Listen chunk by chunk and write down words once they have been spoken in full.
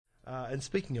And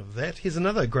speaking of that, here's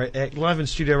another great act live in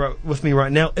studio with me right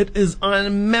now. It is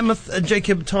Iron Mammoth,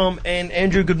 Jacob, Tom, and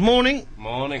Andrew. Good morning.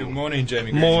 Morning. Good morning,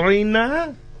 Jamie.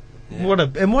 Morena. Yeah.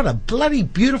 What a bloody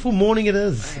beautiful morning it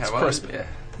is. It's crisp.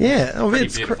 Yeah,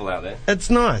 it's beautiful out there. It's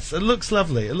nice. It looks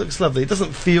lovely. It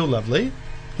doesn't feel lovely.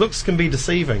 Looks can be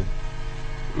deceiving.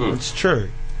 It's true.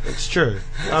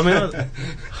 I mean,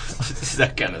 is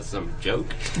that kind of some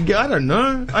joke? Yeah, I don't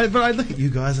know. But I look at you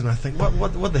guys and I think,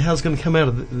 what the hell's going to come out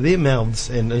of their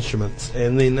mouths and instruments?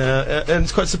 And then, and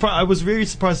it's quite surprised. I was very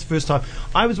surprised the first time.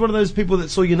 I was one of those people that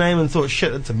saw your name and thought,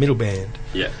 shit, it's a metal band.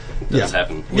 Yeah, it does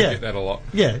happen. We get that a lot.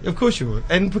 Yeah, of course you would.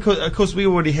 And because, of course, we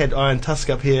already had Iron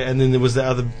Tusk up here, and then there was the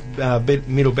other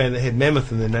metal band that had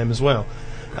Mammoth in their name as well.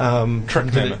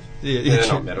 Trick Mammoth. They're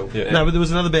not metal. Yeah. No, but there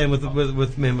was another band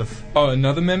with Mammoth. Oh,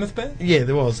 another Mammoth band? Yeah,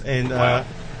 there was, and Wow.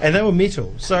 And they were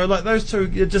metal. So like those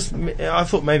two, I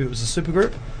thought maybe it was a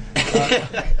supergroup.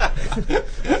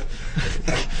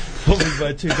 Probably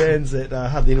by two bands that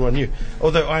hardly anyone knew.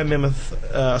 Although Iron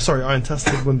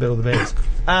Tusk did win Battle of the Bands.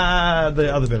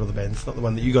 The other Battle of the Bands, not the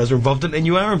one that you guys are involved in, and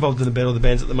you are involved in the Battle of the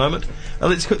Bands at the moment.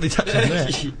 Let's quickly touch on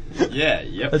that. Yeah,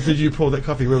 yep. Did you pour that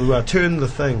coffee really well? Turn the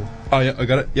thing. Oh, yeah, I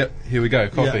got it. Yep, here we go.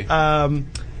 Coffee.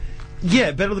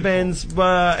 Yeah, Battle of the Bands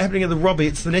happening at the Robbie.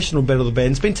 It's the national Battle of the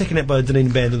Bands. Been taken out by a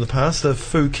Dunedin band in the past. The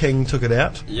Foo King took it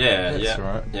out. That's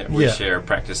right. Yeah, we share a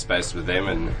practice space with them,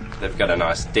 and they've got a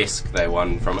nice desk they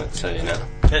won from it. So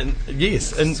And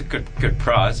yes, and it's a good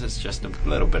prize. It's just a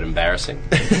little bit embarrassing.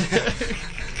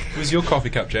 Where's your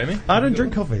coffee cup, Jamie? I don't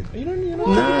drink coffee. You don't?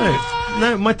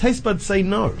 No. My taste buds say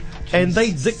no, and they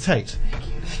dictate.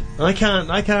 I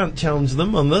can't challenge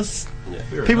them on this.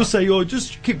 Yeah. People say, "Oh,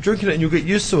 just keep drinking it and you'll get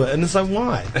used to it." And it's like,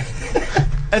 why?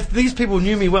 If these people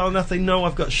knew me well enough, they know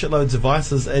I've got shitloads of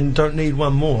vices and don't need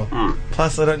one more.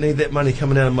 Plus, I don't need that money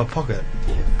coming out of my pocket.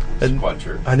 Yeah, that's And quite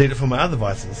true. I need it for my other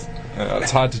vices.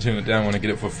 It's hard to turn it down when I get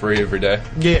it for free every day.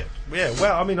 Yeah.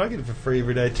 Well, I mean, I get it for free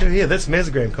every day too. Yeah, that's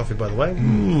Mazzagram coffee, by the way.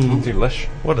 Delish.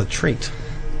 What a treat.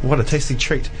 What a tasty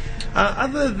treat.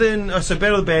 Other than so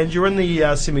Battle of the Bands, you're in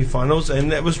the semi-finals,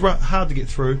 and that was hard to get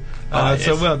through. Yes.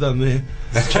 So well done there.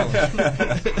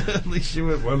 At least you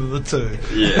weren't one of the two.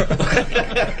 Yeah.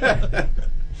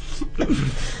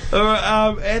 All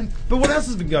right. But what else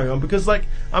has been going on? Because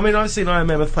I've seen Iron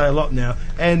Mammoth play a lot now,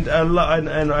 and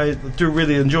I do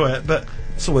really enjoy it. But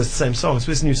it's always the same songs.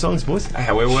 Where's new songs, boys?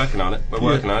 Hey, we're working on it.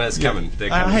 It's coming. They're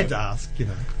coming. I had to ask,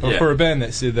 Well, for a band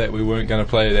that said that we weren't going to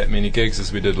play that many gigs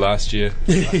as we did last year,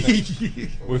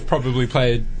 we've probably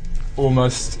played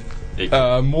almost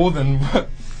more than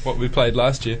what we played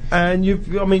last year. And you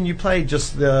played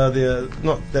just the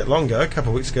not that long ago, a couple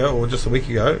of weeks ago, or just a week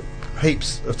ago.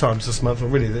 Heaps of times this month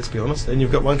already, let's be honest. And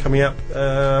you've got one coming up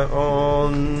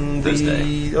on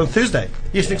Thursday. On Thursday.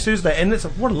 Yes, next Thursday. And that's a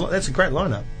great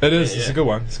lineup. It is. Yeah. It's a good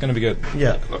one. It's going to be good.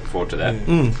 Yeah. Look forward to that.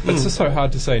 It's just so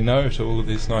hard to say no to all of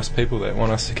these nice people that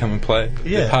want us to come and play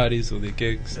Yeah. their parties or their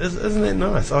gigs. Isn't that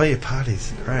nice? Oh yeah,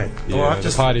 parties, great. Yeah, Oh, the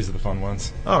parties are the fun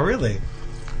ones. Oh really?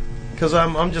 Because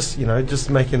I'm just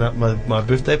making up my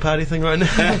birthday party thing right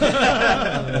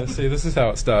now. See, this is how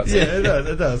it starts. Yeah,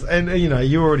 it does. And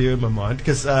you already earned my mind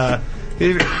because I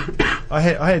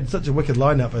had such a wicked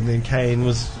lineup, and then Kane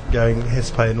has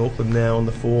to play in Auckland now on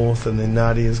the 4th, and then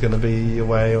Nadi is going to be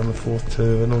away on the 4th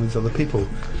too, and all these other people.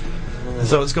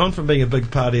 So it's gone from being a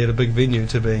big party at a big venue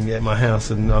to being at my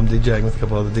house, and I'm DJing with a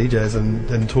couple of other DJs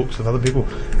and talks with other people.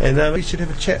 And we should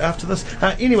have a chat after this.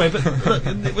 Anyway, but look,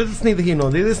 it's neither here nor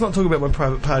there. Let's not talk about my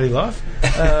private party life.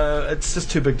 It's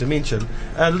just too big to mention.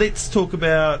 Let's talk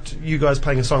about you guys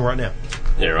playing a song right now.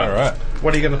 Yeah, right. All right.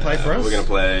 What are you going to play for us? We're going to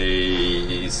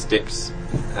play Steps,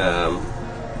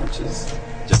 which is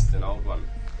just an old one.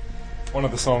 One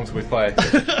of the songs we play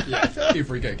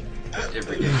every gig.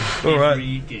 Every gig. All right.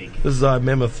 Every gig. This is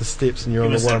Mammoth the Steps, and you're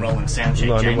Give on us the that one. rolling sound check,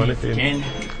 91 Jamie, if you FM. can.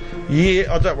 Yeah,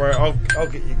 oh, don't worry, I'll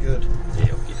get you good.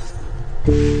 Yeah, I'll get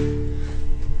it.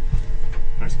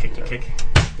 Nice kick to kick.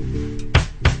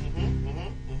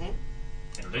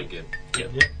 That'll do. Good.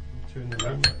 Yep. Turn the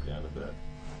room down a bit.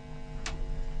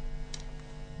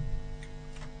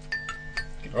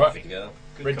 Good All right. coffee. Go.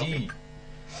 Good Ready.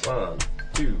 coffee. 1,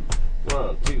 2,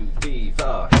 3,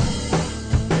 4.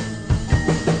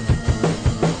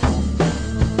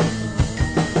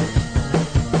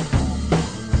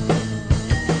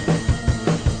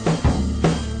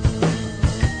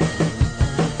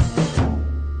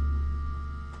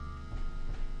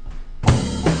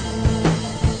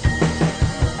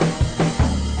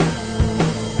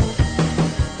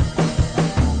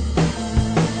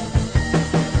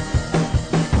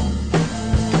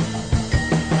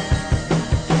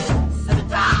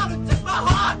 Down, it took my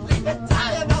heart, leave it down.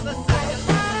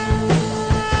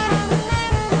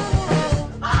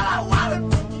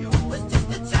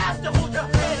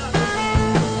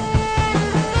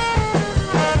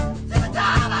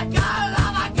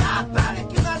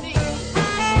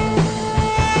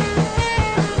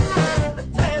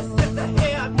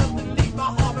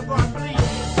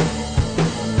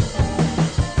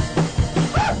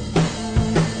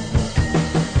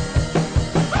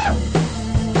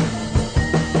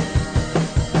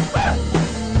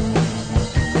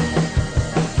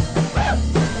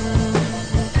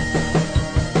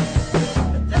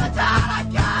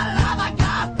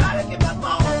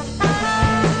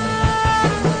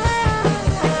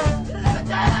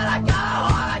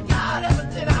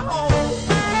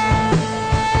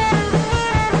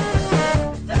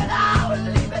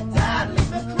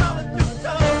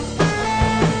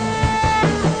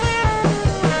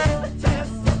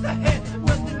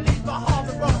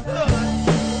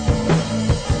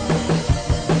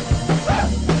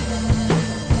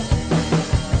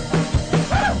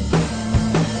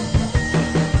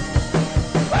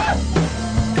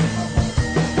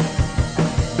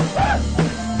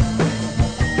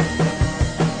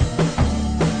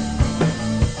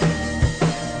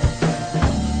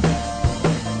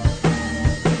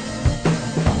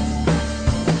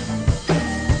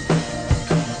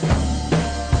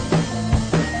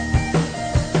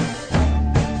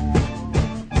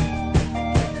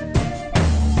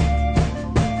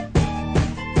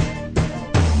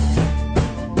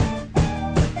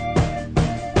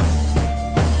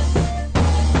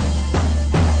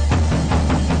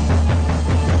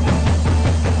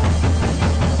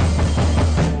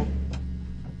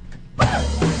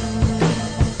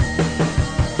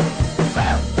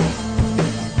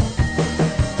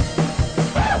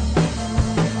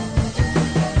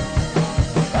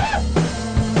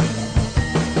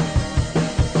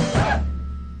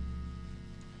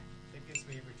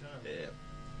 Yeah.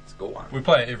 It's a good one. We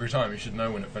play it every time. You should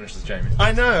know when it finishes, Jamie.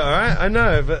 I know, alright, I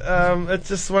know, but it's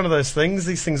just one of those things.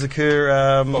 These things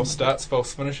occur. False starts,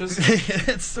 false finishes. It's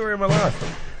the story of my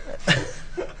life.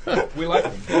 We like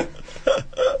them.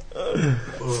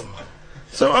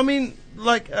 So, I mean,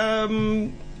 like I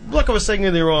was saying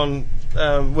earlier on,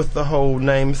 with the whole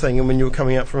name thing, and when you were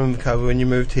coming up from Invercargill when you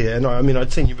moved here, and I mean,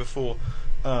 I'd seen you before,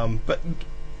 but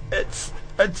it's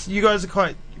you guys are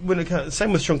quite,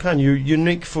 same with Sean Khan, you're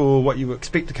unique for what you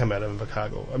expect to come out of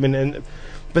Invercargill. I mean,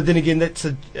 but then again, that's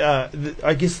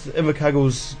I guess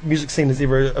Invercargill's music scene is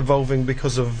ever evolving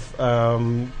because of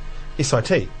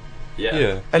SIT.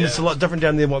 Yeah. And it's a lot different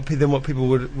down there than what people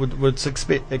would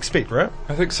expect, right?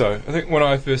 I think so. I think when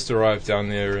I first arrived down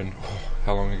there in,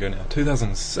 how long ago now?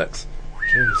 2006.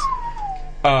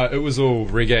 Jeez. It was all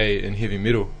reggae and heavy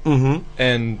metal.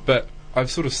 Mm-hmm. But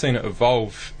I've sort of seen it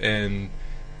evolve, and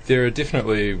there are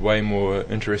definitely way more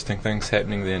interesting things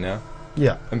happening there now.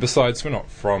 Yeah. And besides, we're not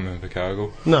from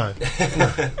Invercargill. No.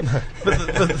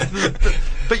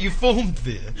 But you formed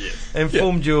there, and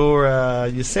formed your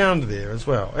sound there as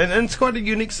well, and it's quite a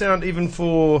unique sound even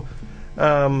for,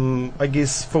 I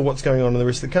guess, for what's going on in the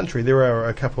rest of the country. There are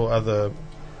a couple other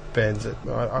bands that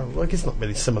I guess not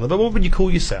really similar, but what would you call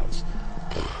yourselves?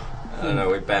 I don't know,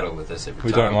 we battle with this every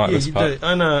We time. don't like this you part. do.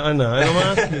 I know, and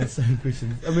I'm asking the same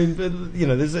question. I mean, but, you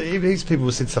know, there's heaps of people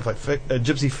who said stuff like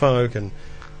gypsy folk, and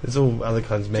there's all other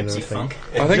kinds of manner of Gypsy things. funk.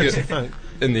 I think Gypsy funk.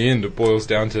 in the end it boils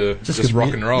down to just good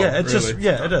rock and roll. Yeah, it's really.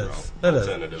 just it is. It is.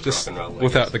 Alternative Just rock and roll. I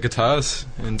without guess. the guitars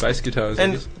and bass guitars. I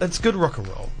And guess. it's good rock and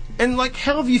roll. And like,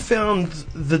 how have you found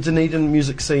the Dunedin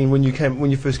music scene when you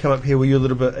first come up here? Were you a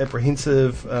little bit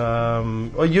apprehensive?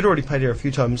 Or you'd already played here a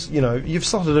few times. You know, you've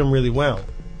slotted in really well.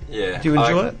 Yeah. Do you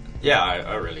enjoy it? Yeah,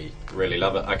 I really, really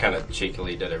love it. I kind of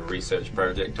cheekily did a research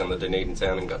project on the Dunedin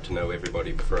sound and got to know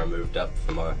everybody before I moved up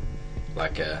for my,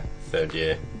 third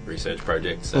year research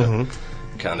project. So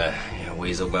kind of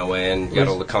weaseled my way in, got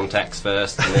all the contacts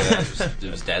first, and then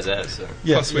it was Dazaz. So.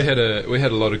 Yeah. Plus, we had a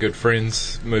lot of good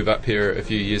friends move up here a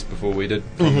few years before we did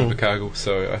from Invercargill.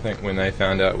 So I think when they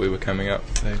found out we were coming up,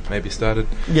 they maybe started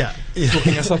Yeah.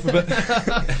 hooking us up a bit.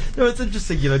 No, it's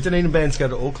interesting. You know, Dunedin bands go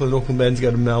to Auckland bands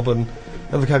go to Melbourne,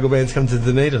 Invercargill bands come to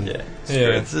Dunedin. Yeah.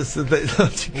 Yeah. It's just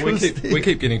that's We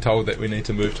keep getting told that we need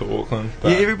to move to Auckland,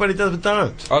 but yeah, everybody does, but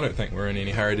don't. I don't think we're in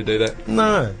any hurry to do that.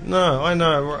 No, I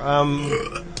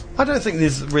know. I don't think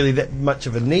there's really that much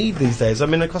of a need these days. I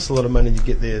mean, it costs a lot of money to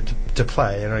get there to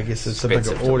play, and I guess it's a bigger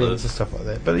Expensive to audience live. and stuff like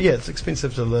that. But yeah, it's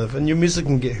expensive to live, and your music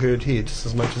can get heard here just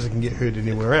as much as it can get heard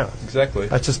anywhere else. Exactly.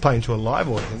 It's just playing to a live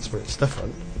audience where it's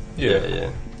different. Yeah.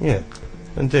 Yeah,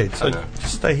 indeed. So I know.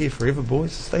 just stay here forever,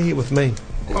 boys. Stay here with me.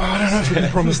 Oh, I don't know if we can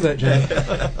promise that, Jay.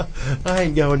 I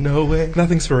ain't going nowhere.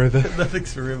 Nothing's forever.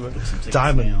 Nothing's forever. tickets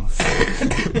Diamonds.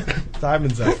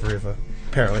 Diamonds are forever.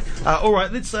 Apparently. All right,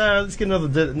 let's get another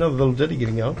little ditty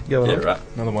going on. Yeah, right.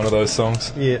 Another one of those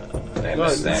songs. Yeah. I Well,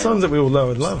 understand. songs that we all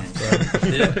know and love. So.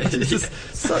 Yeah. It's just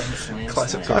so,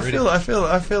 Classic. I feel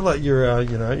like you're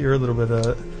you're a little bit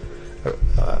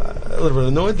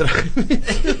annoyed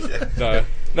that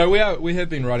No, we have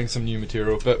been writing some new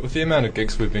material, but with the amount of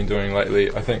gigs we've been doing lately,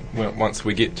 I think once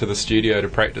we get to the studio to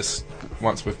practice,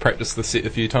 once we've practiced the set a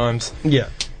few times, yeah.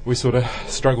 we sort of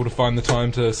struggle to find the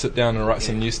time to sit down and write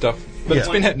some new stuff. But it's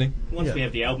Yeah. been happening. Once Yeah. we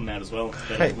have the album out as well.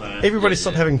 Hey, everybody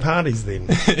stop having parties then.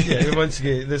 Yeah,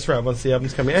 that's right. Once the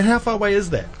album's coming, and how far away is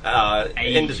that?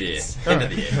 End of the year. End of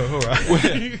the year. All right.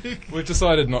 We've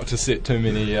decided not to set too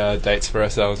many dates for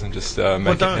ourselves and just make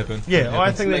it don't. happen. Yeah,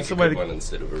 I think Make that's a the way good to. one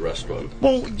instead of a rushed one.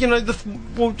 Well, you know,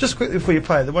 just quickly before you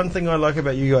play, the one thing I like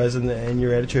about you guys and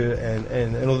your attitude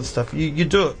and all that stuff, you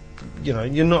do it. You know,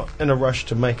 you're not in a rush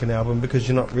to make an album because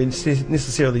you're not really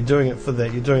necessarily doing it for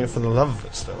that. You're doing it for the love of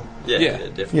it still. Yeah, Yeah.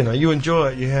 definitely. You know, you enjoy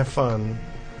it, you have fun,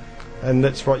 and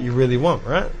that's what you really want,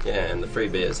 right? Yeah, and the free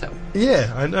beers help.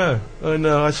 Yeah, I know.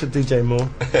 I should DJ more.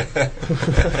 Right.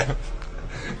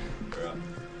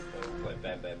 We'll play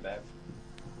Bam Bam Bam.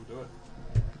 We'll do it.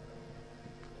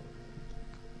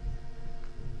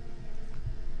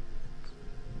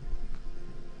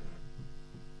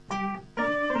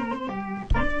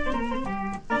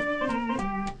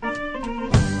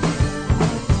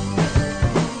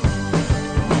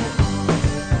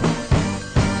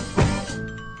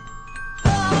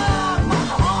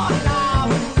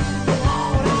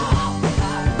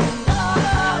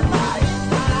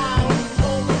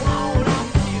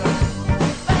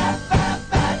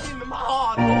 My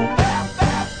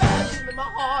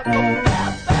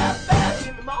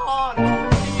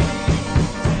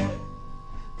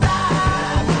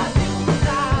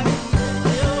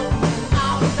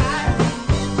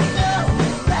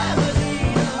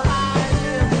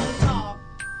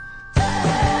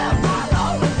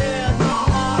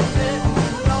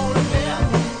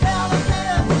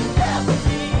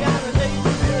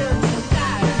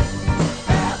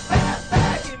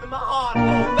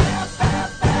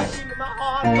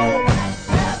heart go back,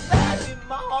 back, back in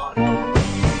my heart go.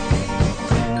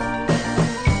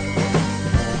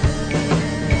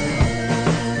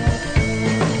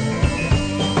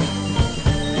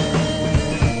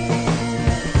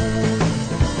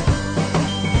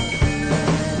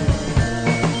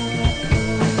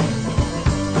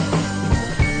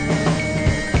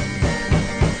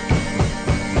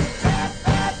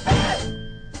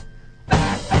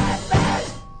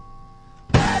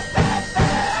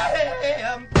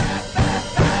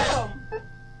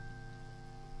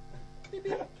 Keep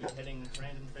hitting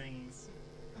random things.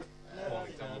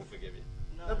 I'll forgive you.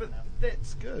 No, but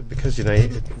that's good because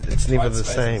it's never the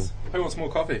same. Who wants more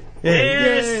coffee?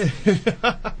 Yeah.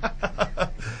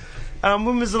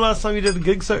 When was the last time you did a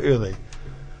gig so early?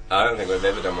 I don't think we've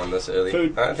ever done one this early. I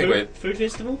don't think Food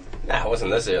festival? Nah, it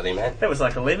wasn't this early, man. That was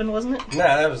like 11, wasn't it?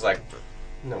 Nah, that was like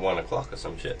 1 o'clock or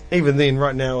some shit. Even then,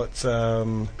 right now it's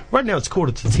 10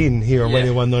 here on Yeah.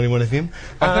 Radio 191 FM.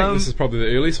 I think this is probably the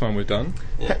earliest one we've done.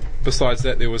 Yeah. Besides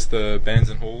that, there was the bands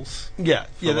and halls. Yeah,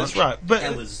 that's right.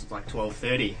 That But was like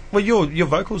 12:30. well, your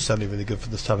vocals sounded really good for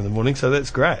this time in the morning, so that's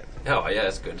great. Oh, yeah,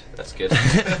 that's good. That's good.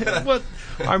 What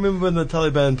I remember when the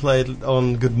Taliban played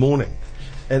on Good Morning,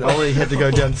 and Ollie had to go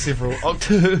down several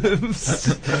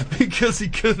octaves because he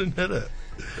couldn't hit it.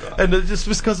 And it just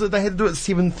was because they had to do it at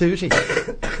 7:30.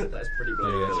 That's pretty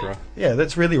bloody Yeah, that's early. right. Yeah,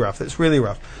 that's really rough. That's really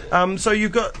rough. So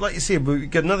you've got, like you said, we've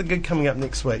got another gig coming up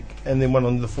next week, and then one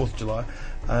on the 4th of July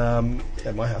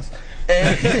at my house,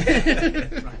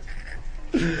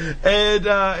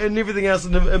 and everything else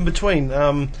in between.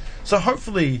 So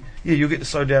hopefully, you'll get to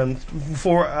slow down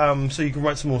for so you can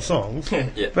write some more songs.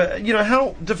 Yeah. But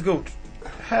how difficult?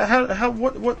 How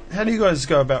do you guys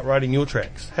go about writing your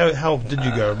tracks? How did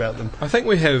you go about them? I think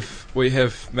we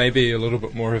have maybe a little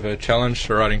bit more of a challenge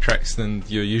for writing tracks than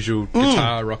your usual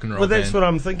guitar rock and roll Well, that's band. what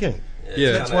I'm thinking.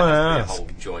 Yeah. That's kinda why I has to be asked. a whole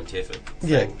joint effort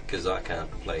Yeah. thing, because I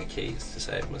can't play keys to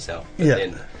save myself. But Yeah.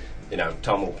 then,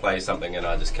 Tom will play something and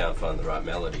I just can't find the right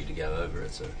melody to go over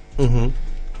it, so hmm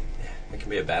it can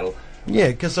be a battle. Yeah,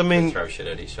 because I We mean, throw shit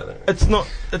at each other. it's not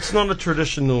a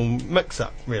traditional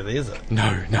mix-up, really, is it?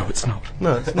 No, it's not.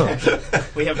 No, it's not.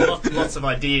 We have lots of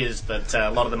ideas, but a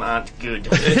lot of them aren't good.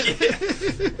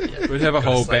 We'd have a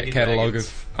whole slightly back catalogue maggots.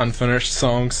 of unfinished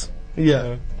songs.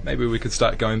 Yeah, Maybe we could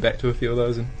start going back to a few of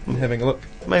those and having a look,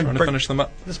 maybe trying to finish them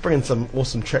up. just bring in some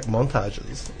awesome track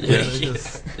montages. Yeah,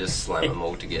 just- just slam them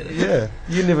all together. yeah.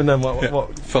 You never know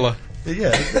what. Filler.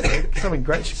 Yeah, something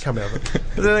great should come out of it.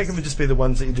 But then they can just be the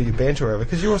ones that you do your banter over,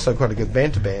 because you're also quite a good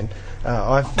banter band.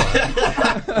 I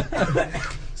find.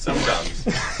 Sometimes.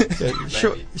 Yeah,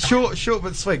 short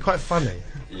but sweet, quite funny.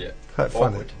 Yeah. Quite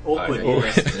funny. Awkward.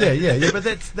 Yeah, but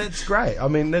that's great. I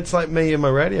mean, that's like me and my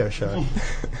radio show.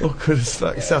 Awkward is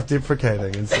like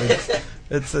self-deprecating.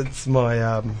 It's my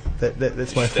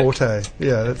that's my forte.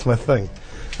 Yeah, that's my thing.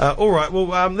 All right, well,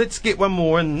 let's get one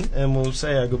more in, and we'll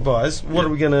say our goodbyes. What are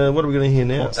we gonna hear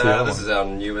now? This is our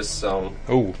newest song,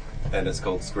 Oh, and it's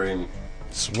called Scream.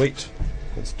 Sweet.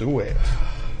 Let's do it.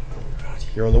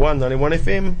 You're on the 191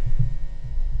 FM.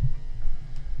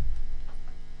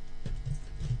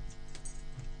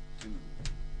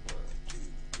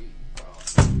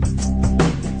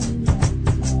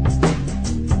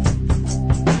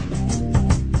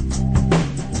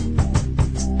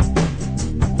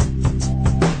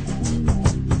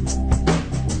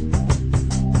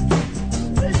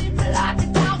 Leave me like a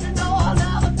dog, you know I'll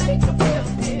never think of it.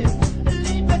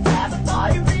 Leave me there before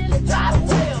you really try to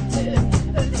whip it.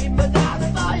 Leave me down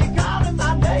before you calling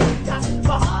my name. Got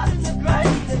my heart in the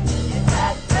grave. You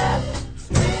that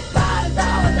sweet body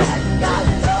down that you got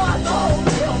to know I go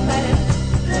real man.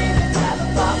 Leave me there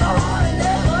before my heart is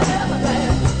never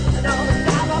man. And all the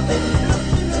time I've been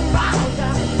looking around,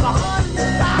 got my heart in the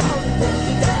ground.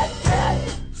 You that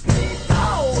sweet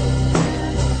dog.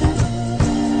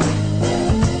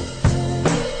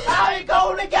 How you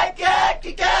gonna get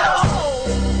home?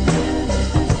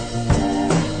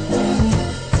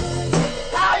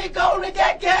 How you gonna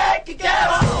get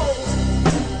home?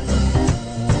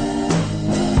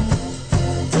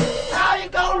 How you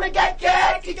gonna get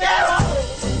home?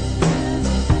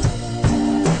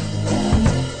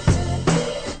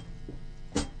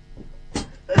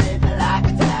 Leave me like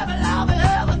a devil, I've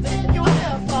ever been you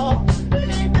ever for.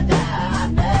 Leave me there, I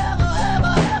never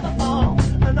ever fall.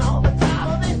 And all the time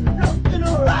I've been looking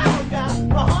around, got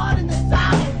my heart in the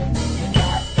sound. You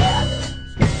got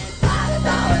sweet body,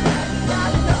 darling, you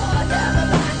gotta know I never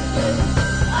like you.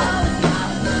 All the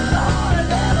time I do, the heart I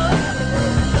never do.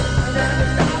 And every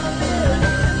time I feel it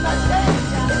in my chest,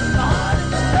 got my heart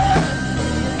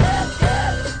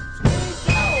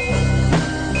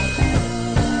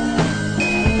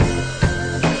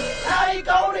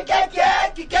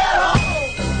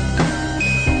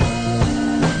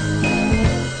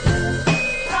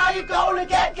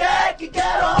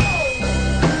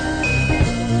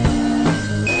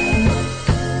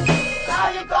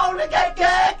How you gonna get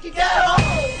home?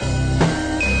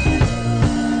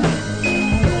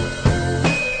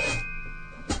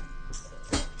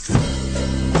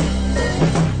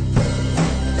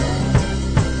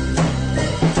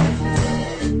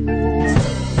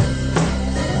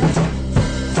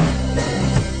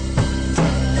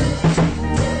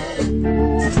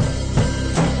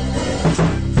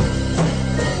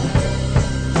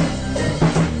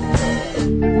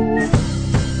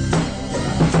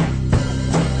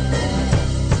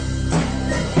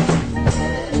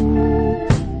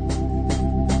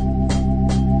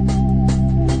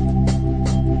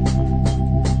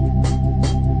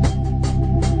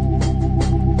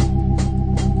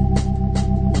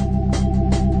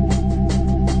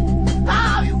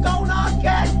 How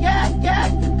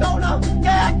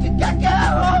you gonna get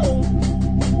home?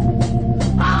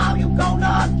 How you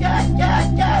gonna get home? How you gonna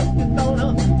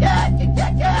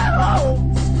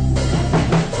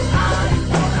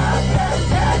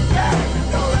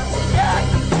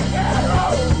get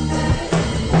home?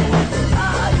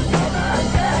 How you gonna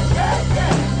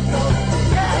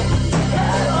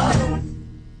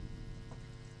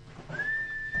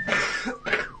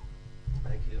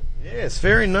Yes,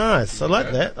 very nice. I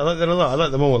like that. I like that a lot. I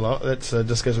like them all a lot. That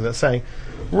just goes without saying.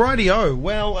 Rightio.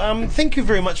 Well, thank you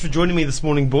very much for joining me this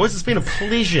morning, boys. It's been a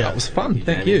pleasure. That was fun.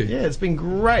 Thank you. Yeah, it's been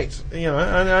great. You know,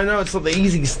 I know it's not the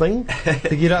easiest thing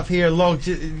to get up here, logged,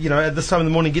 you know, at this time in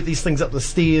the morning, get these things up the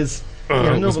stairs. You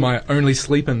know, It was my only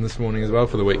sleep in this morning as well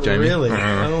for the week, Jamie. Really?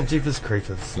 Oh, jeepers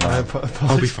creepers. No.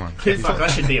 I'll be fine. Fuck, I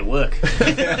should be at work.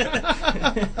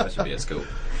 I should be at school.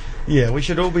 Yeah, we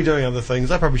should all be doing other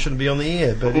things. I probably shouldn't be on the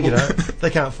air, but, you know,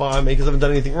 they can't fire me because I haven't done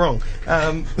anything wrong.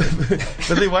 But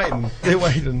they're waiting. They're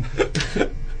waiting.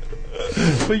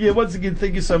 But yeah, once again,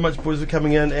 thank you so much, boys, for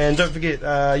coming in. And don't forget,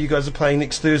 you guys are playing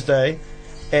next Thursday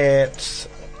at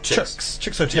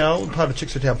Chicks Hotel, part of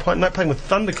Chicks Hotel Pint Night, playing with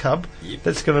Thunder Cub. Yep.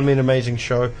 That's going to be an amazing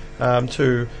show.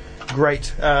 Two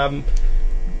great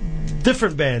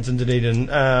different bands in Dunedin,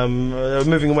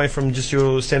 moving away from just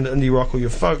your standard indie rock or your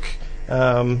folk.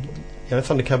 You know,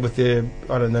 Thunder Cub with their,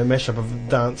 I don't know, mashup of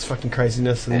dance fucking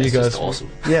craziness, and And you it's guys, just awesome.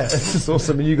 yeah, it's just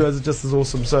awesome, and you guys are just as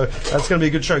awesome. So it's going to be a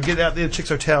good show. Get out there, Chicks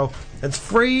Hotel. It's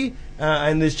free,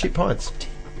 and there's cheap pints.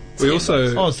 We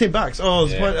also... Oh, it's $10. Oh,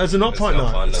 it's not It's pint not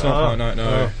night. pint It's not Pint Night,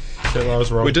 no. Oh, shit, I was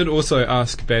wrong. We did also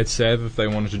ask Bad Sav if they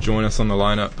wanted to join us on the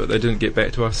lineup, but they didn't get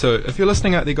back to us. So if you're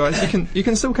listening out there, guys, you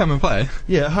can still come and play.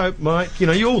 Yeah, Hope, Mike. You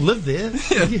know, you all live there.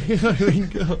 You know what I mean?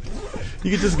 You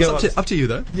could just go Up to you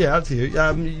though. Yeah, up to you.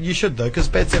 You should though, because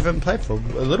Bad Sav haven't played for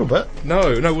a little bit.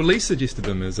 No. Well, Lee suggested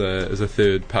them as a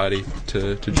third party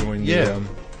to join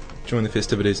join the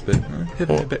festivities, but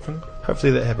haven't heard back from them.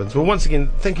 Hopefully that happens. Well, once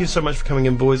again, thank you so much for coming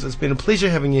in, boys. It's been a pleasure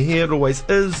having you here. It always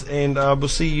is, and we'll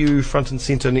see you front and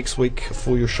centre next week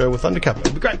for your show with Undercover.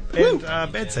 It'll be great. And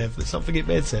Bad Sav. Let's not forget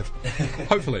Bad Sav.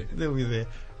 Hopefully. They'll be there.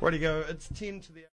 Righty go. It's 10 to the...